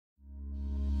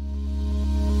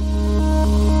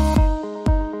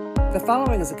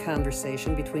following is a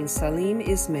conversation between Salim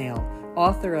Ismail,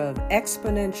 author of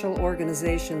Exponential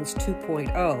Organizations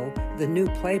 2.0, the new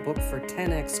playbook for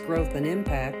 10x growth and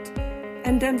impact,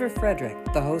 and Denver Frederick,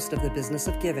 the host of The Business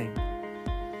of Giving.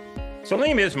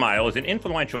 Salim Ismail is an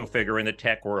influential figure in the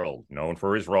tech world, known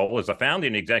for his role as the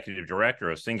founding executive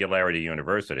director of Singularity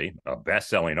University, a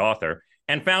best-selling author,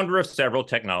 and founder of several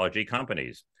technology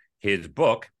companies. His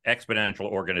book, Exponential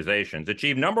Organizations,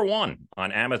 achieved #1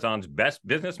 on Amazon's Best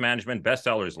Business Management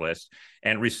Bestsellers list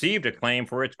and received acclaim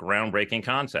for its groundbreaking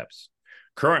concepts.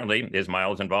 Currently,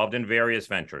 Ismail is involved in various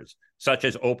ventures, such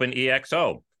as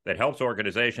OpenEXO, that helps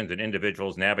organizations and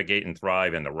individuals navigate and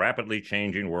thrive in the rapidly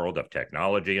changing world of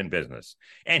technology and business.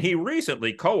 And he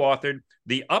recently co-authored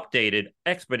the updated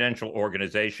Exponential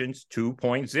Organizations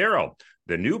 2.0,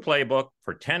 the new playbook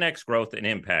for 10x growth and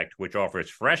impact, which offers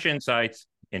fresh insights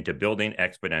into building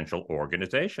exponential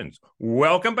organizations.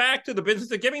 Welcome back to The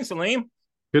Business of Giving, Salim.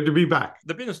 Good to be back.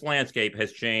 The business landscape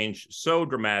has changed so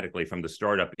dramatically from the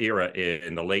startup era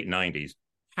in the late 90s.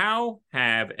 How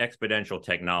have exponential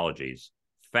technologies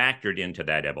factored into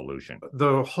that evolution?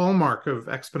 The hallmark of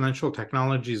exponential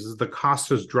technologies is the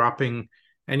cost is dropping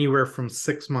anywhere from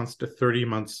 6 months to 30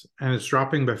 months, and it's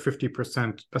dropping by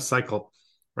 50% a cycle,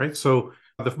 right? So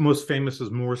the most famous is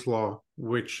Moore's Law,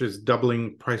 which is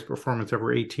doubling price performance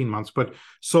every 18 months. But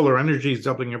solar energy is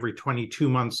doubling every 22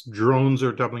 months. Drones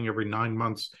are doubling every 9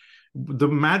 months. The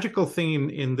magical thing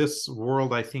in this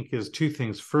world, I think, is two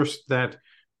things. First, that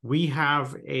we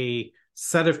have a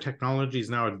set of technologies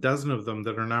now, a dozen of them,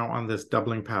 that are now on this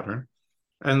doubling pattern.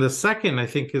 And the second, I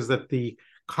think, is that the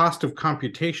cost of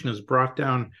computation has brought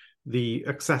down the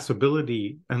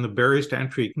accessibility and the barriers to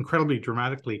entry incredibly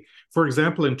dramatically. For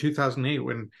example, in 2008,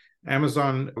 when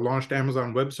Amazon launched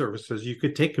Amazon Web Services, you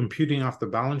could take computing off the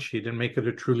balance sheet and make it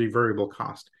a truly variable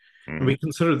cost. And we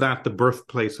consider that the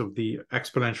birthplace of the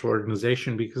exponential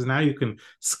organization, because now you can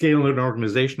scale an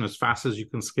organization as fast as you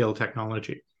can scale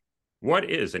technology. What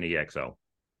is an EXO?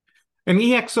 An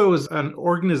EXO is an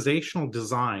organizational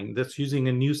design that's using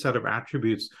a new set of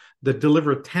attributes that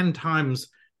deliver 10 times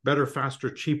better, faster,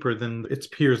 cheaper than its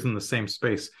peers in the same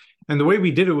space. And the way we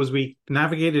did it was we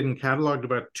navigated and cataloged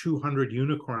about 200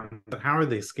 unicorns. But how are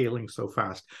they scaling so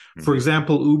fast? For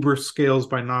example, Uber scales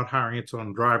by not hiring its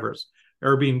own drivers.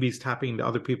 Airbnb is tapping into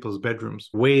other people's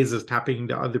bedrooms. Waze is tapping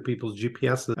into other people's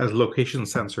GPS as location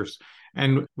sensors.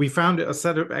 And we found a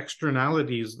set of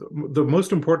externalities. The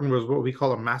most important was what we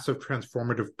call a massive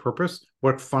transformative purpose.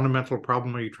 What fundamental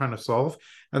problem are you trying to solve?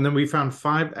 And then we found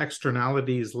 5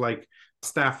 externalities like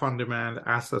staff on demand,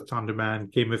 assets on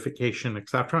demand, gamification,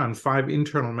 etc., and 5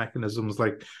 internal mechanisms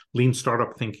like lean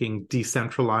startup thinking,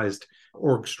 decentralized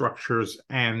org structures,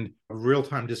 and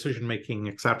real-time decision-making,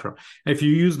 etc. If you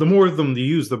use the more of them you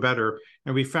use, the better.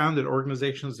 And we found that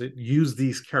organizations that use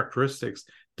these characteristics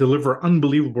deliver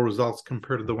unbelievable results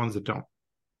compared to the ones that don't.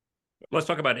 Let's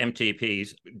talk about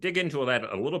MTPs. Dig into that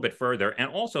a little bit further, and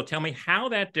also tell me how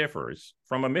that differs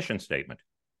from a mission statement.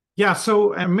 Yeah,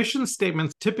 so a mission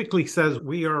statement typically says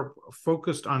we are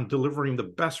focused on delivering the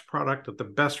best product at the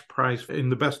best price in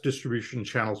the best distribution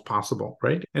channels possible,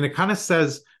 right? And it kind of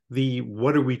says the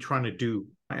what are we trying to do?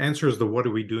 Answers the what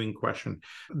are we doing question.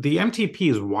 The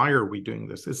MTP is why are we doing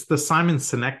this? It's the Simon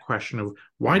Sinek question of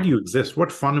why do you exist?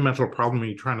 What fundamental problem are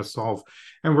you trying to solve?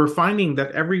 And we're finding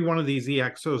that every one of these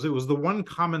EXOs, it was the one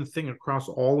common thing across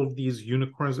all of these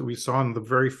unicorns that we saw in the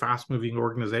very fast-moving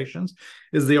organizations,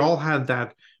 is they all had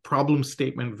that problem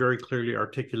statement very clearly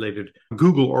articulated.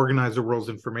 Google, organize the world's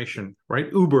information,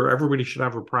 right? Uber, everybody should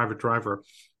have a private driver.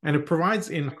 And it provides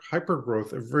in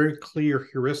hypergrowth a very clear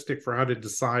heuristic for how to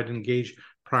decide, engage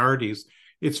priorities.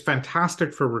 It's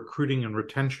fantastic for recruiting and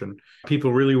retention.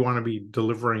 People really want to be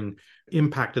delivering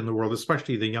impact in the world,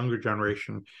 especially the younger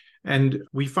generation. And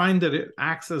we find that it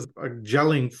acts as a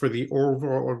gelling for the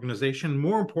overall organization.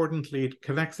 More importantly, it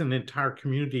connects an entire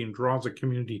community and draws a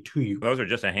community to you. Those are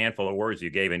just a handful of words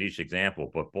you gave in each example,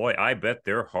 but boy, I bet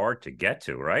they're hard to get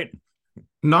to, right?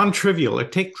 Non-trivial.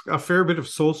 It takes a fair bit of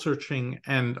soul searching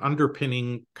and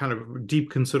underpinning kind of deep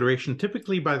consideration,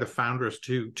 typically by the founders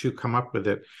to come up with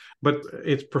it. But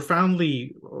it's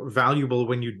profoundly valuable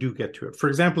when you do get to it. For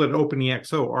example, at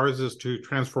OpenEXO, ours is to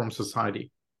transform society,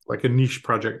 like a niche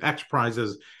project. X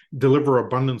Prizes deliver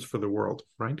abundance for the world,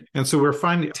 right? And so we're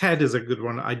finding TED is a good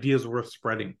one, ideas worth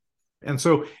spreading. And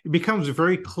so it becomes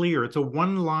very clear. It's a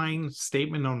one-line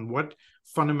statement on what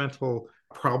fundamental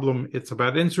problem it's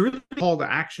about. And it's really a call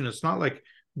to action. It's not like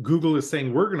Google is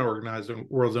saying we're going to organize the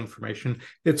world's information.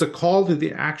 It's a call to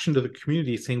the action to the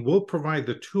community saying we'll provide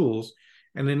the tools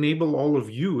and enable all of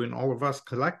you and all of us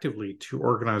collectively to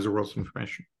organize the world's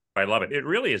information. I love it. It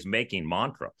really is making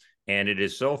mantra. And it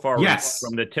is so far Yes.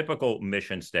 from the typical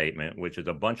mission statement, which is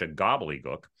a bunch of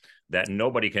gobbledygook that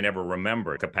nobody can ever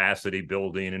remember. Capacity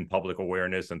building and public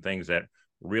awareness and things that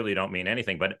really don't mean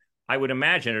anything. But I would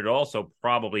imagine it also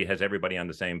probably has everybody on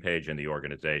the same page in the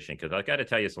organization. Because I got to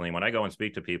tell you, Salim, when I go and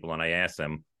speak to people and I ask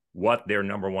them what their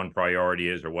number one priority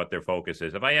is or what their focus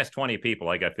is, if I ask 20 people,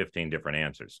 I got 15 different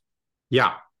answers.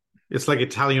 Yeah. It's like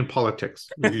Italian politics.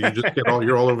 You just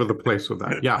you're all over the place with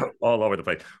that. Yeah. All over the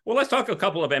place. Well, let's talk a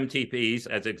couple of MTPs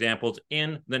as examples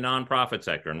in the nonprofit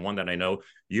sector. And one that I know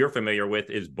you're familiar with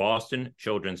is Boston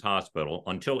Children's Hospital,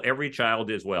 Until Every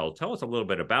Child is Well. Tell us a little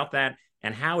bit about that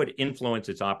and how it influenced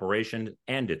its operation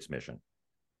and its mission.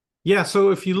 Yeah.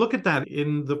 So if you look at that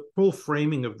in the full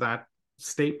framing of that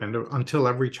statement, until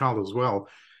every child is well,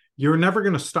 you're never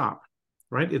going to stop.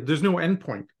 Right? There's no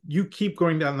endpoint. You keep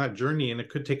going down that journey and it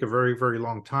could take a very, very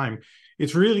long time.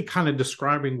 It's really kind of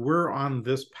describing we're on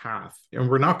this path and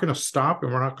we're not going to stop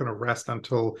and we're not going to rest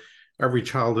until every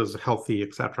child is healthy,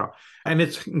 etc. And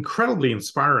it's incredibly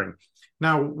inspiring.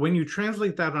 Now, when you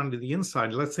translate that onto the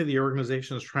inside, let's say the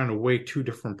organization is trying to weigh two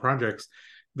different projects.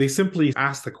 They simply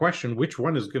ask the question, which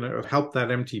one is going to help that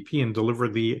MTP and deliver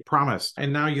the promise?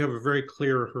 And now you have a very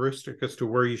clear heuristic as to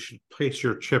where you should place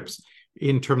your chips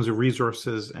in terms of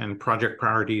resources and project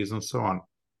priorities and so on.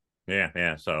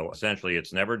 Yeah. So essentially,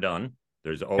 it's never done.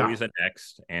 There's always a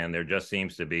next, and there just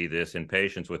seems to be this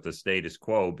impatience with the status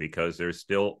quo because there's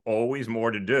still always more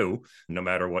to do, no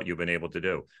matter what you've been able to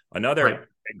do. Another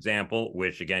example,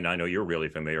 which again, I know you're really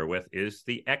familiar with, is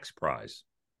the X Prize.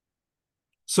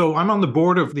 So I'm on the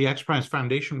board of the X Prize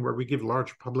Foundation, where we give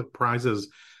large public prizes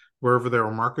wherever there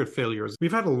are market failures.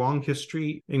 We've had a long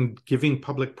history in giving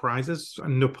public prizes.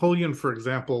 Napoleon, for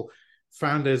example,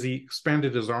 found as he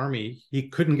expanded his army, he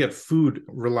couldn't get food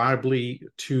reliably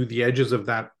to the edges of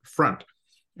that front.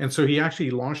 And so he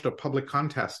actually launched a public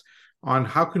contest on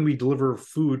how can we deliver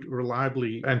food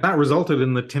reliably. And that resulted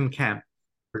in the tin can,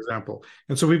 for example.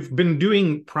 And so we've been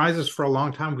doing prizes for a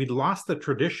long time. We'd lost the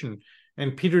tradition.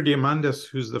 And Peter Diamandis,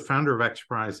 who's the founder of X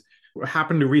Prize,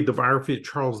 happened to read the biography of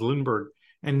Charles Lindbergh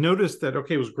and noticed that,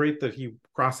 okay, it was great that he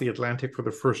crossed the Atlantic for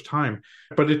the first time,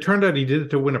 but it turned out he did it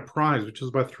to win a prize, which is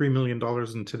about $3 million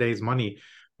in today's money.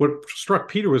 What struck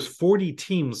Peter was 40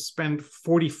 teams spent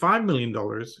 $45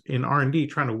 million in R&D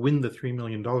trying to win the $3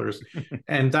 million,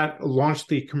 and that launched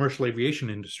the commercial aviation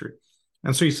industry.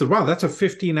 And so he said, wow, that's a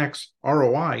 15x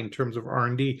ROI in terms of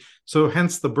R&D. So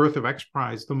hence the birth of X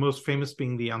Prize, the most famous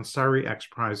being the Ansari X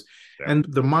Prize. Yeah. And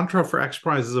the mantra for X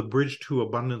Prize is a bridge to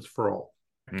abundance for all.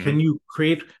 Can you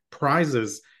create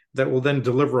prizes that will then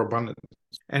deliver abundance?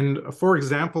 And for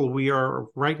example, we are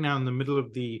right now in the middle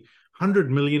of the $100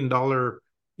 million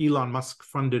Elon Musk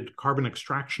funded carbon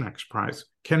extraction X Prize.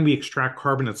 Can we extract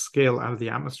carbon at scale out of the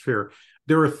atmosphere?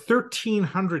 There are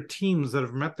 1,300 teams that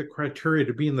have met the criteria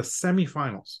to be in the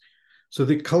semifinals. So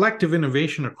the collective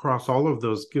innovation across all of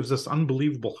those gives us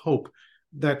unbelievable hope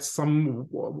that some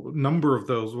number of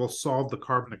those will solve the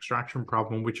carbon extraction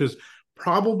problem, which is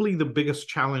probably the biggest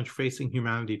challenge facing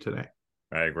humanity today.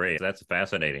 I agree. That's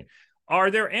fascinating.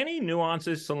 Are there any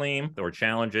nuances, Salim, or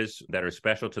challenges that are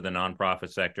special to the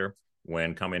nonprofit sector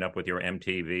when coming up with your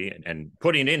MTV and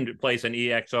putting into place an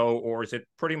EXO, or is it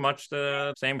pretty much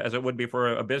the same as it would be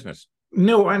for a business?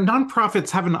 No, and nonprofits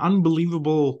have an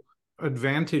unbelievable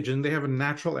advantage, and they have a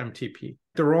natural MTP.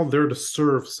 They're all there to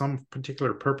serve some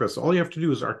particular purpose. All you have to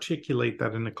do is articulate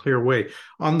that in a clear way.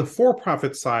 On the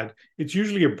for-profit side, it's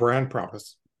usually a brand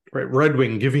promise, right? Red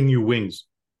Wing giving you wings,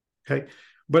 okay?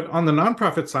 But on the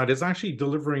nonprofit side, it's actually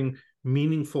delivering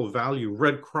meaningful value,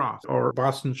 Red Cross or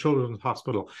Boston Children's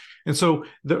Hospital. And so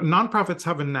the nonprofits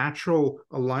have a natural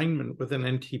alignment with an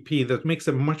MTP that makes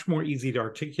it much more easy to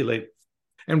articulate.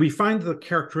 And we find the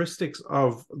characteristics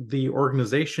of the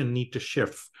organization need to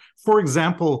shift. For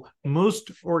example,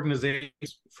 most organizations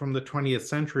from the 20th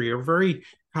century are very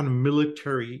kind of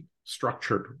military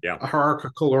structured,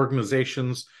 hierarchical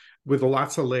organizations with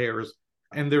lots of layers.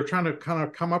 And they're trying to kind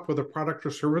of come up with a product or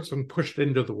service and push it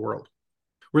into the world.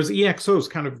 Whereas EXOs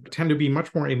kind of tend to be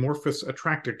much more amorphous,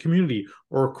 attract a community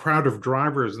or a crowd of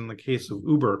drivers in the case of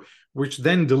Uber, which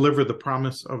then deliver the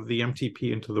promise of the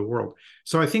MTP into the world.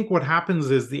 So I think what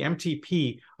happens is the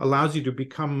MTP allows you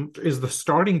to is the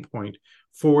starting point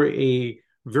for a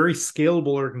very scalable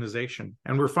organization.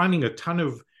 And we're finding a ton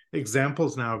of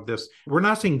examples now of this. We're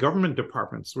now seeing government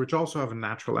departments, which also have a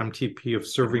natural MTP of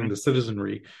serving the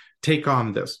citizenry, take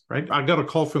on this, right? I got a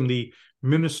call from the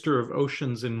Minister of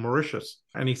Oceans in Mauritius,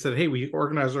 and he said, hey, we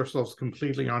organize ourselves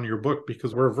completely on your book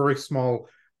because we're a very small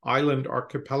island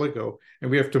archipelago and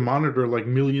we have to monitor like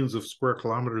millions of square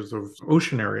kilometers of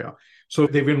ocean area. So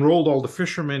they've enrolled all the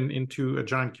fishermen into a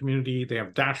giant community. They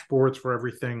have dashboards for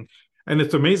everything. And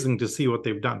it's amazing to see what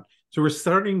they've done. So we're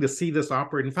starting to see this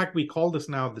operate. In fact, we call this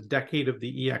now the decade of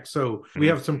the EXO. We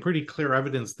have some pretty clear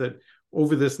evidence that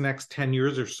over this next 10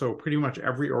 years or so, pretty much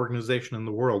every organization in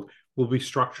the world will be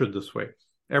structured this way.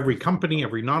 Every company,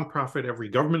 every nonprofit, every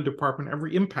government department,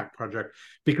 every impact project,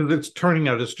 because it's turning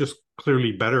out it's just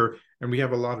clearly better. And we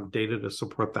have a lot of data to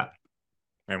support that.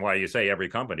 And why you say every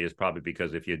company is probably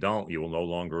because if you don't, you will no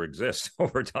longer exist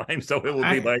over time. So it will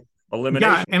be by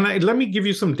elimination. Yeah, and let me give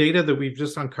you some data that we've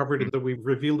just uncovered and that we've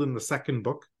revealed in the second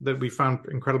book that we found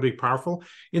incredibly powerful.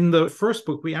 In the first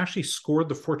book, we actually scored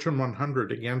the Fortune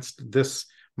 100 against this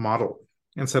model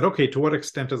and said, okay, to what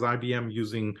extent is IBM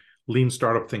using lean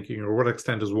startup thinking, or what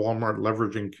extent is Walmart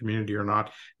leveraging community or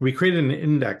not? We created an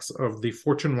index of the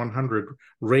Fortune 100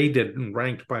 rated and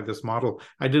ranked by this model.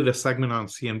 I did a segment on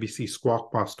CNBC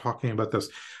Squawk Boss talking about this.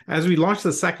 As we launched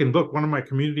the second book, one of my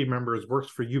community members works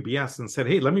for UBS and said,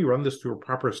 hey, let me run this through a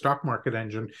proper stock market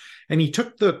engine. And he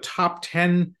took the top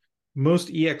 10 most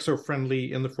EXO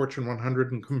friendly in the Fortune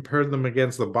 100 and compared them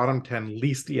against the bottom 10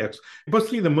 least EXO,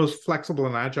 mostly the most flexible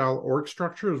and agile org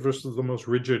structures versus the most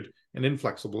rigid and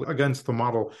inflexible against the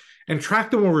model, and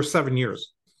tracked them over 7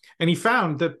 years. And he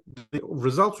found that the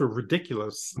results were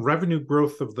ridiculous. Revenue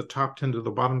growth of the top 10 to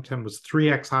the bottom 10 was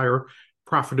 3x higher.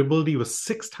 Profitability was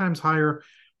 6 times higher.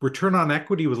 Return on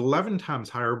equity was 11 times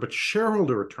higher, but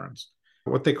shareholder returns,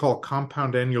 what they call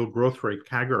compound annual growth rate,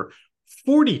 CAGR,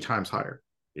 40 times higher.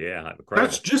 Yeah, incredible.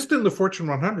 That's just in the Fortune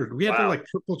 100. We had to like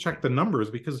triple check the numbers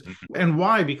because, and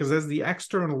why? Because as the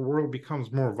external world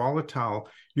becomes more volatile,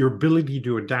 your ability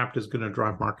to adapt is going to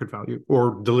drive market value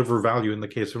or deliver value in the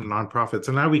case of nonprofits.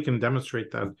 And now we can demonstrate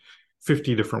that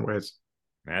 50 different ways.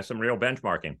 That's some real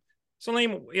benchmarking.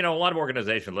 Salim, a lot of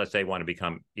organizations, let's say, want to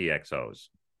become EXOs.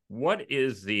 What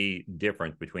is the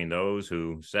difference between those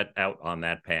who set out on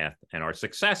that path and are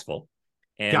successful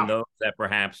and those that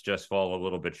perhaps just fall a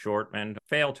little bit short and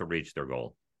fail to reach their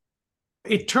goal?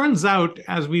 It turns out,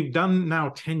 as we've done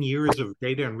now 10 years of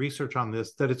data and research on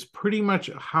this, that it's pretty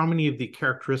much how many of the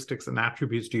characteristics and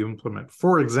attributes do you implement.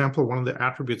 For example, one of the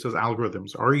attributes is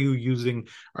algorithms. Are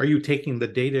you taking the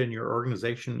data in your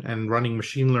organization and running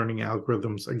machine learning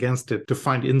algorithms against it to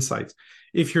find insights?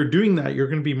 If you're doing that, you're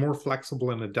going to be more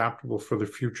flexible and adaptable for the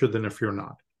future than if you're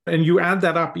not. And you add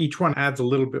that up, each one adds a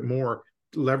little bit more,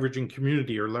 leveraging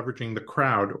community or leveraging the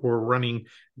crowd or running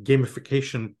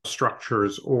gamification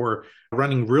structures or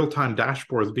running real-time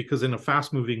dashboards, because in a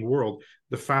fast-moving world,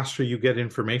 the faster you get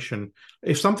information,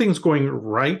 if something's going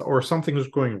right or something is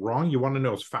going wrong, you want to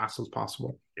know as fast as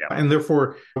possible. Yeah. And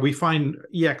therefore, we find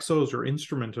EXOs are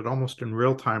instrumented almost in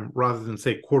real time rather than,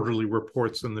 say, quarterly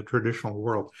reports in the traditional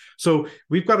world. So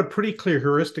we've got a pretty clear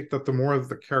heuristic that the more of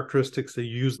the characteristics they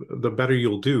use, the better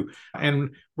you'll do.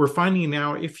 And we're finding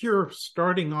now, if you're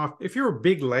a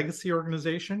big legacy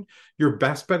organization, your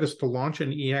best bet is to launch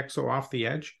an EXO off the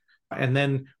edge and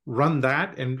then run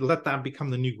that and let that become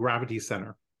the new gravity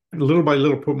center. And little by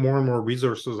little, put more and more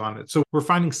resources on it. So we're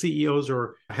finding CEOs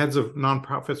or heads of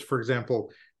nonprofits, for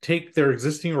example, take their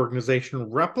existing organization,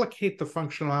 replicate the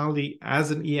functionality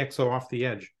as an EXO off the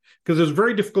edge, because it's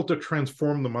very difficult to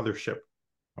transform the mothership.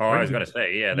 Oh, right? I was going to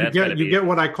say, yeah, you get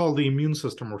what I call the immune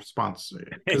system response.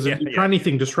 Because if you try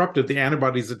anything disruptive, the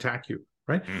antibodies attack you,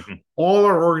 right? Mm-hmm. All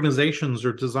our organizations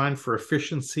are designed for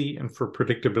efficiency and for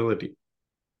predictability.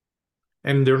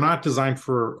 And they're not designed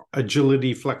for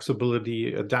agility,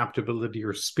 flexibility, adaptability,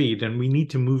 or speed. And we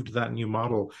need to move to that new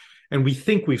model. And we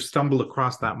think we've stumbled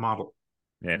across that model.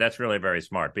 Yeah, that's really very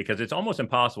smart, because it's almost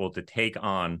impossible to take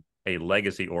on a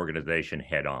legacy organization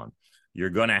head on.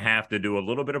 You're going to have to do a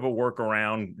little bit of a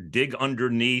workaround, dig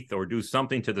underneath, or do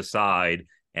something to the side,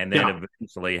 and then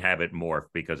eventually have it morph,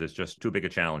 because it's just too big a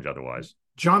challenge otherwise.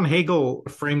 John Hagel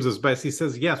frames this best. He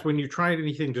says, yes, when you try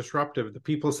anything disruptive, the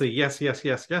people say yes, yes,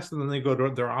 yes, yes, and then they go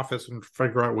to their office and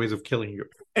figure out ways of killing you.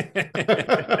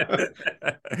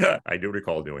 I do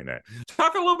recall doing that.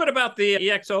 Talk a little bit about the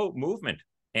EXO movement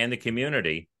and the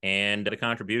community and the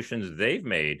contributions they've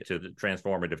made to the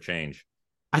transformative change.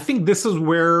 I think this is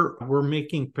where we're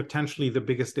making potentially the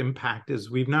biggest impact. Is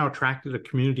we've now attracted a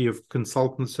community of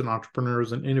consultants and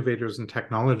entrepreneurs and innovators and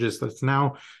technologists that's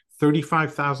now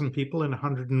 35,000 people in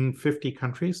 150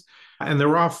 countries. And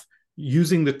they're off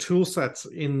using the tool sets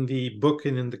in the book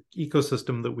and in the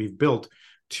ecosystem that we've built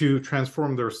to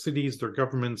transform their cities, their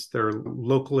governments, their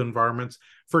local environments.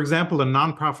 For example, a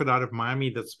nonprofit out of Miami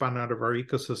that spun out of our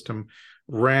ecosystem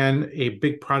ran a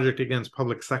big project against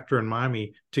public sector in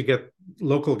Miami to get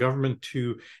local government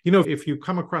to, if you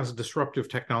come across disruptive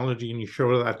technology and you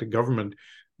show that to government,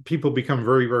 people become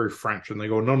very, very French and they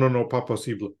go, no, no, no, pas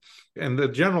possible. And the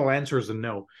general answer is a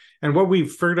no. And what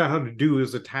we've figured out how to do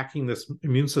is attacking this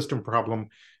immune system problem.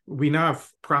 We now have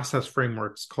process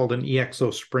frameworks called an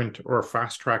EXO sprint or a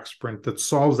fast track sprint that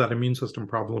solves that immune system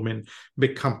problem in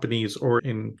big companies or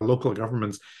in local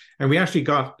governments. And we actually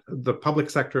got the public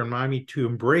sector in Miami to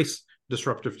embrace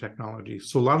disruptive technology.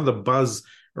 So a lot of the buzz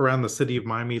around the city of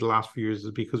Miami the last few years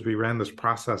is because we ran this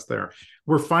process there.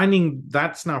 We're finding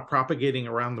that's now propagating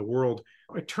around the world.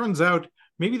 It turns out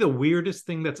maybe the weirdest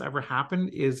thing that's ever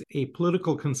happened is a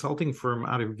political consulting firm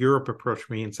out of Europe approached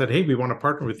me and said, hey, we want to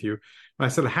partner with you. And I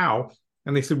said, how?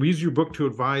 And they said, we use your book to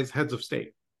advise heads of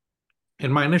state.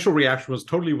 And my initial reaction was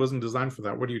totally wasn't designed for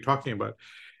that. What are you talking about?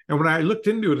 And when I looked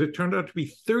into it, it turned out to be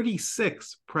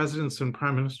 36 presidents and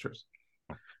prime ministers.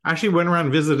 I actually went around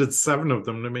and visited 7 of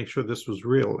them to make sure this was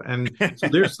real. And so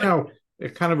there's now a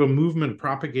kind of a movement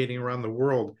propagating around the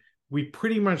world. We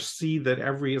pretty much see that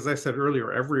as I said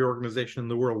earlier, every organization in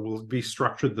the world will be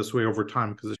structured this way over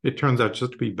time because it turns out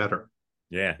just to be better.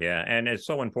 Yeah, yeah. And it's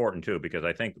so important, too, because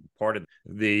I think part of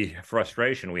the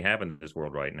frustration we have in this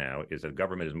world right now is that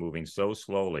government is moving so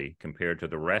slowly compared to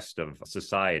the rest of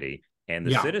society, and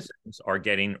the citizens are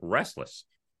getting restless.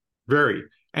 Very.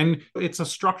 And it's a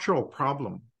structural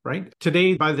problem, right?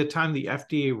 Today, by the time the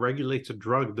FDA regulates a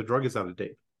drug, the drug is out of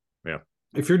date. Yeah.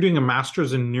 If you're doing a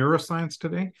master's in neuroscience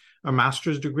today, a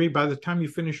master's degree, by the time you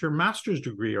finish your master's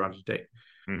degree, you're out of date.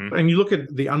 Mm-hmm. And you look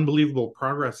at the unbelievable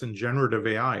progress in generative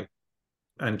AI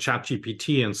and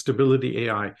ChatGPT and stability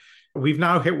AI. We've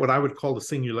now hit what I would call the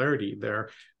singularity there.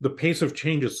 The pace of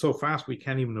change is so fast, we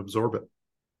can't even absorb it.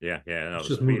 Yeah. No, it's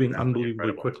just moving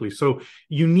unbelievably quickly. So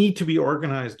you need to be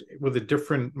organized with a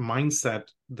different mindset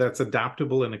that's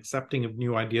adaptable and accepting of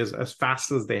new ideas as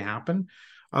fast as they happen.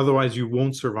 Otherwise, you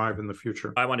won't survive in the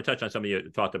future. I want to touch on something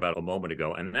you talked about a moment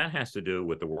ago, and that has to do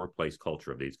with the workplace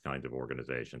culture of these kinds of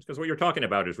organizations. Because what you're talking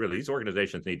about is really these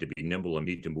organizations need to be nimble and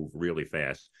need to move really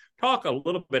fast. Talk a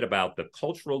little bit about the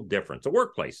cultural difference, the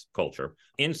workplace culture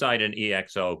inside an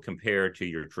EXO compared to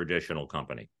your traditional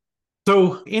company.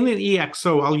 So in an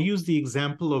EXO, I'll use the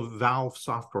example of Valve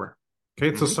Software. Okay,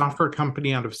 it's a software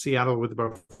company out of Seattle with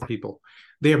about 4 people.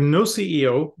 They have no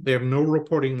CEO, they have no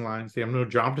reporting lines, they have no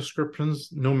job descriptions,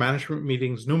 no management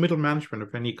meetings, no middle management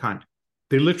of any kind.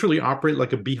 They literally operate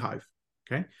like a beehive.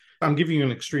 Okay, I'm giving you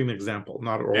an extreme example.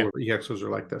 Not all EXOs are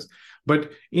like this.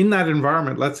 But in that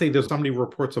environment, let's say there's somebody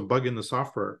reports a bug in the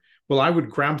software. Well, I would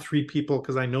grab 3 people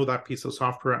because I know that piece of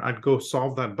software. I'd go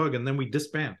solve that bug and then we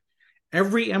disband.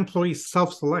 Every employee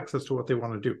self-selects as to what they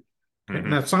want to do. Okay? Mm-hmm.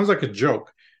 And that sounds like a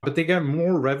joke, but they get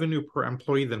more revenue per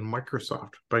employee than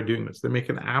Microsoft by doing this. They make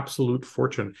an absolute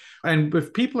fortune. And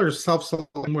if people are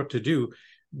self-selecting what to do,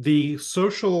 the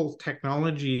social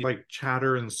technology like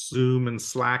Chatter and Zoom and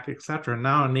Slack, et cetera,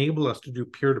 now enable us to do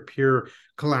peer-to-peer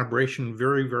collaboration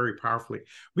very, very powerfully.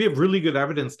 We have really good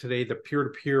evidence today that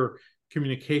peer-to-peer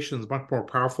communication is much more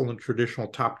powerful than traditional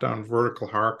top-down vertical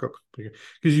hierarchical,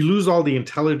 because you lose all the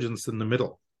intelligence in the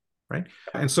middle, right?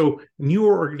 And so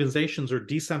newer organizations are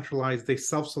decentralized. They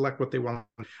self-select what they want.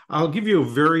 I'll give you a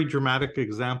very dramatic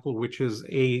example, which is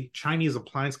a Chinese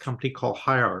appliance company called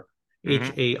Haier,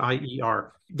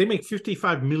 H-A-I-E-R. They make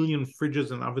 55 million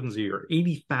fridges and ovens a year,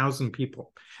 80,000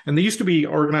 people. And they used to be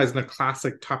organized in a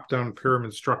classic top-down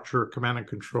pyramid structure, command and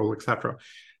control, et cetera.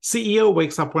 CEO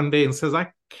wakes up one day and says,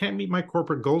 I can't meet my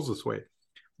corporate goals this way.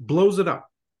 Blows it up,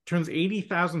 turns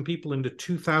 80,000 people into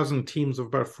 2,000 teams of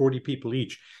about 40 people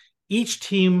each. Each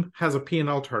team has a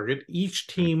P&L target. Each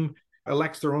team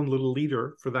elects their own little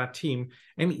leader for that team.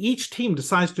 And each team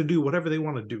decides to do whatever they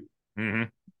want to do. Mm-hmm.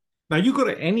 Now, you go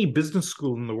to any business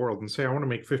school in the world and say, I want to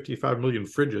make 55 million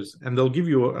fridges, and they'll give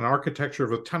you an architecture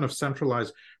of a ton of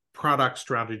centralized product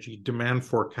strategy, demand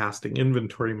forecasting,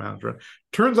 inventory management.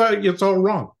 Turns out it's all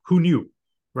wrong. Who knew,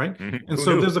 right? Mm-hmm. And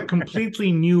so there's a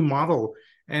completely new model.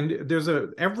 And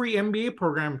every MBA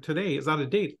program today is out of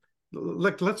date.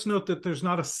 Let's note that there's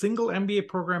not a single MBA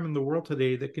program in the world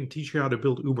today that can teach you how to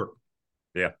build Uber.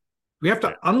 Yeah. We have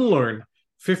to unlearn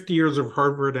 50 years of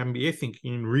Harvard MBA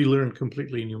thinking and relearn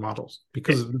completely new models,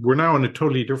 because we're now in a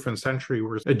totally different century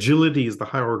where agility is the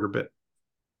high order bit.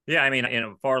 Yeah, I mean, in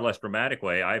a far less dramatic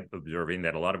way, I'm observing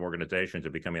that a lot of organizations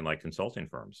are becoming like consulting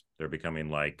firms. They're becoming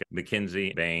like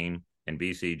McKinsey, Bain, and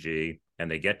BCG, and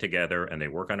they get together and they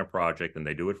work on a project and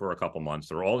they do it for a couple months.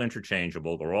 They're all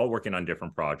interchangeable. They're all working on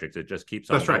different projects. It just keeps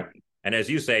on That's right. going. And as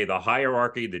you say, the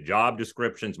hierarchy, the job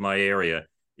descriptions, my area,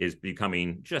 is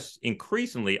becoming just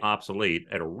increasingly obsolete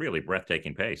at a really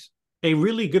breathtaking pace. A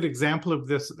really good example of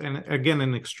this, and again,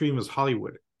 an extreme, is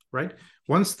Hollywood, right?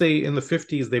 Once in the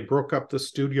 50s, they broke up the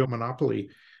studio monopoly.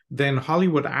 then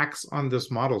Hollywood acts on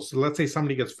this model. So let's say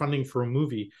somebody gets funding for a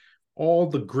movie, all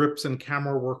the grips and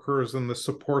camera workers and the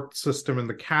support system and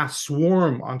the cast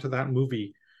swarm onto that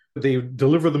movie. They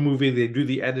deliver the movie, they do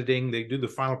the editing, they do the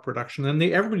final production, and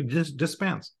everybody just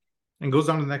disbands and goes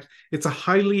on to the next. It's a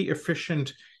highly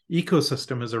efficient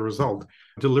ecosystem as a result,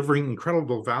 delivering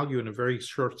incredible value in a very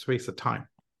short space of time.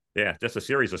 Yeah, just a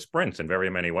series of sprints in very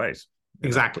many ways.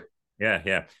 Exactly.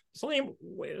 Yeah. Salim,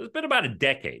 it's been about a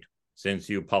decade since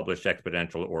you published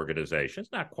Exponential Organizations.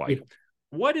 Not quite. Yeah.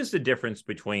 What is the difference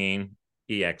between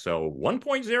EXO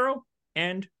 1.0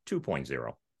 and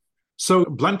 2.0? So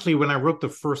bluntly, when I wrote the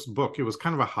first book, it was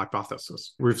kind of a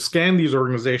hypothesis. We've scanned these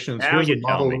organizations. Here's a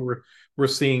model that we're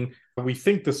seeing. We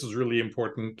think this is really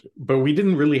important, but we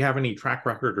didn't really have any track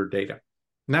record or data.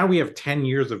 Now we have 10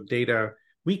 years of data.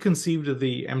 We conceived of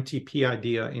the MTP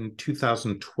idea in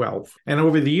 2012. And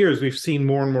over the years, we've seen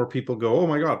more and more people go, oh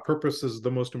my God, purpose is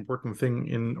the most important thing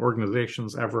in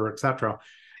organizations ever, et cetera.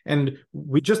 And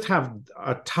we just have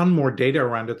a ton more data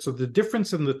around it. So the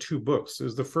difference in the two books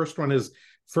is the first one is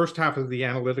first half is the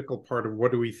analytical part of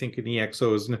what do we think in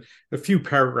EXO is a few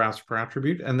paragraphs per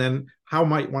attribute, and then how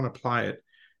might one apply it.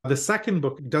 The second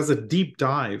book does a deep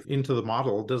dive into the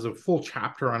model, does a full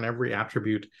chapter on every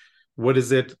attribute. What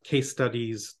is it? Case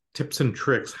studies, tips and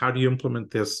tricks. How do you implement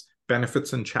this?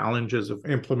 Benefits and challenges of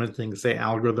implementing, say,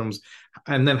 algorithms.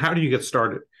 And then how do you get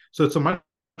started? So it's a much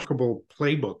more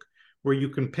playbook where you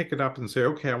can pick it up and say,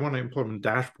 okay, I want to implement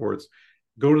dashboards.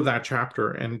 Go to that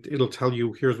chapter and it'll tell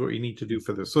you, here's what you need to do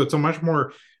for this. So it's a much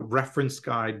more reference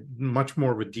guide, much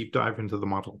more of a deep dive into the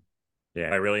model. Yeah,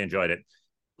 I really enjoyed it.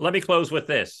 Let me close with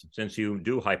this. Since you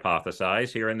do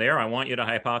hypothesize here and there, I want you to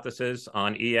hypothesize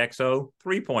on EXO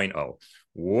 3.0.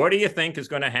 What do you think is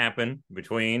going to happen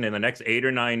in the next 8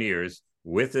 or 9 years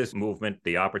with this movement,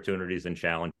 the opportunities and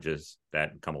challenges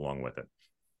that come along with it?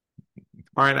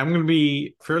 All right, I'm going to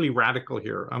be fairly radical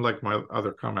here, unlike my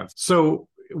other comments. So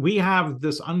we have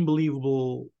this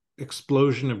unbelievable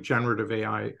explosion of generative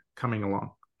AI coming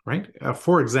along, right?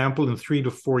 For example, in 3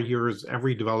 to 4 years,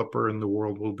 every developer in the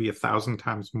world will be 1,000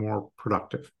 times more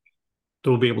productive.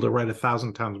 They'll be able to write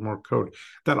 1,000 times more code.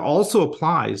 That also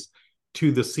applies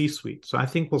to the C-suite. So I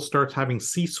think we'll start having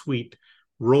C-suite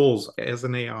roles as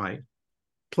an AI,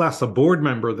 plus a board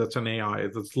member that's an AI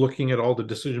that's looking at all the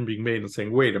decision being made and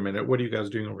saying, wait a minute, what are you guys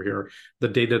doing over here? The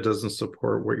data doesn't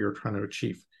support what you're trying to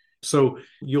achieve. So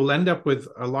you'll end up with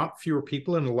a lot fewer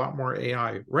people and a lot more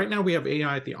AI. Right now, we have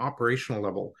AI at the operational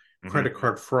level, credit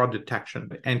card fraud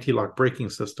detection, anti-lock braking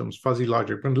systems, fuzzy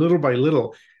logic. But little by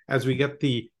little, as we get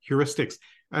the heuristics,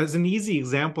 as an easy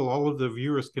example, all of the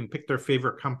viewers can pick their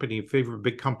favorite company, favorite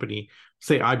big company,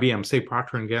 say IBM, say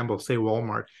Procter & Gamble, say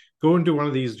Walmart, go into one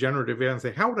of these generative AI and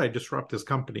say, how would I disrupt this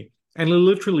company? And it'll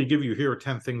literally give you, here are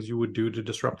 10 things you would do to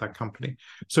disrupt that company.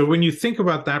 So when you think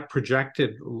about that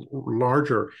projected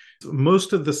larger,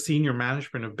 most of the senior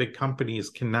management of big companies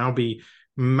can now be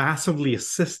massively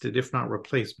assisted, if not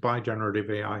replaced, by generative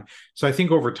AI. So I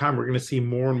think over time, we're going to see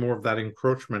more and more of that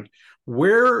encroachment.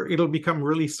 Where it'll become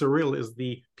really surreal is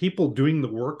the people doing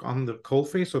the work on the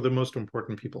coalface are the most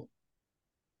important people.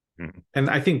 And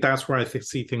I think that's where I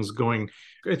see things going.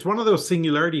 It's one of those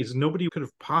singularities nobody could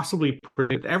have possibly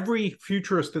predicted. Every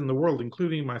futurist in the world,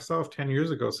 including myself 10 years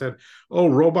ago, said, oh,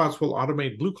 robots will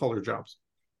automate blue-collar jobs.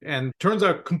 And turns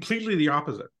out completely the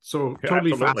opposite. So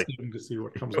totally fascinating to see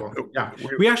what comes along. Yeah,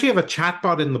 we actually have a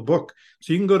chatbot in the book.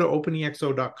 So you can go to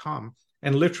openexo.com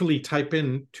and literally type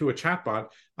in to a chatbot,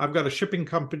 I've got a shipping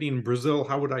company in Brazil,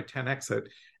 how would I 10x it?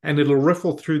 And it'll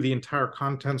riffle through the entire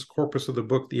contents corpus of the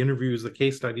book, the interviews, the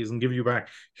case studies, and give you back,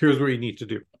 here's what you need to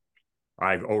do.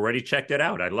 I've already checked it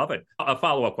out. I love it. A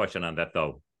follow-up question on that,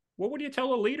 though. What would you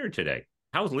tell a leader today?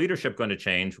 How's leadership going to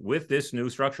change with this new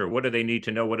structure? What do they need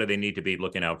to know? What do they need to be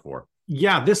looking out for?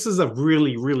 Yeah, this is a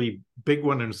really, really big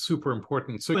one and super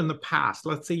important. So in the past,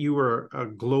 let's say you were a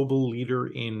global leader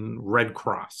in Red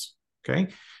Cross. Okay.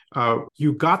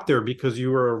 You got there because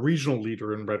you were a regional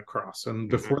leader in Red Cross. And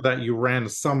before that, you ran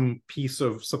some piece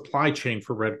of supply chain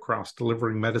for Red Cross,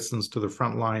 delivering medicines to the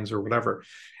front lines or whatever.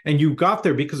 And you got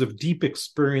there because of deep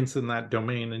experience in that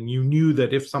domain. And you knew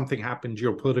that if something happened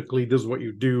geopolitically, this is what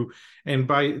you do. And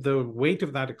by the weight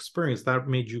of that experience, that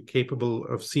made you capable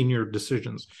of senior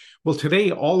decisions. Well,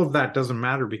 today, all of that doesn't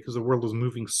matter because the world is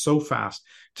moving so fast.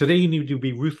 Today, you need to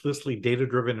be ruthlessly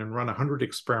data-driven and run 100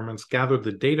 experiments, gather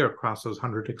the data across those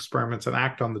 100 experiments, and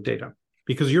act on the data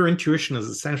because your intuition is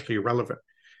essentially irrelevant.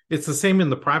 It's the same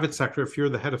in the private sector. If you're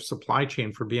the head of supply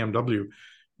chain for BMW,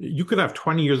 you could have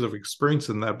 20 years of experience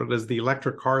in that, but as the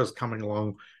electric car is coming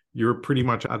along, you're pretty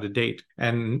much out of date.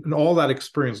 And all that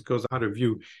experience goes out of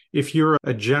view. If you're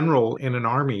a general in an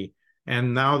army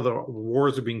And now the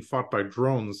wars are being fought by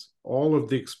drones. All of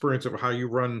the experience of how you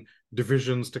run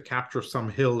divisions to capture some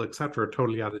hill, et cetera,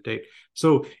 totally out of date.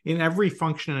 So in every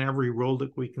function and every role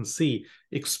that we can see,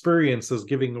 experience is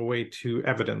giving away to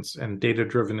evidence and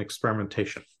data-driven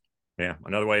experimentation. Yeah.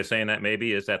 Another way of saying that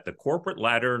maybe is that the corporate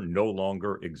ladder no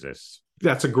longer exists.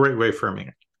 That's a great way of framing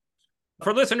it.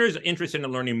 For listeners interested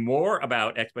in learning more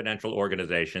about exponential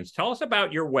organizations, tell us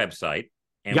about your website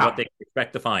and what they can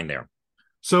expect to find there.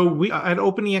 So we at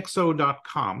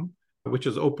openexo.com, which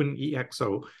is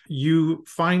OpenEXO, you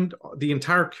find the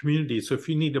entire community. So if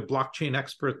you need a blockchain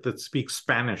expert that speaks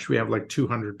Spanish, we have like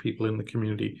 200 people in the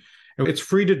community. And it's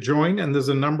free to join, and there's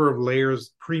a number of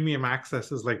layers. Premium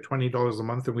access is like $20 a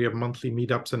month, and we have monthly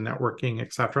meetups and networking,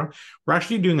 etc. We're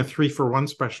actually doing a 3-for-1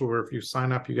 special where if you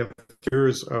sign up, you get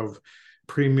years of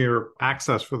premier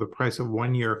access for the price of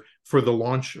 1 year for the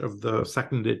launch of the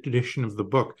second edition of the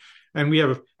book. And we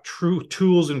have true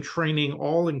tools and training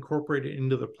all incorporated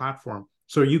into the platform.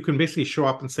 So you can basically show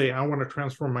up and say, I want to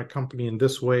transform my company in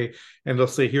this way. And they'll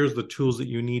say, here's the tools that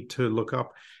you need to look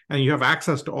up. And you have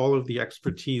access to all of the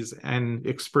expertise and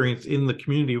experience in the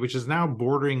community, which is now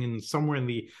bordering in somewhere in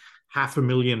the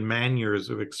 500,000 man years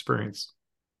of experience.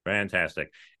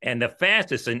 Fantastic. And the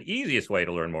fastest and easiest way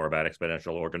to learn more about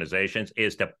exponential organizations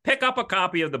is to pick up a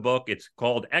copy of the book. It's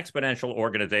called Exponential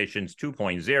Organizations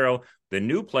 2.0, the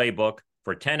new playbook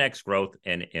for 10x growth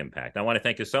and impact. I want to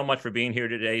thank you so much for being here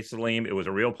today, Salim. It was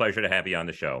a real pleasure to have you on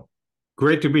the show.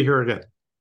 Great to be here again.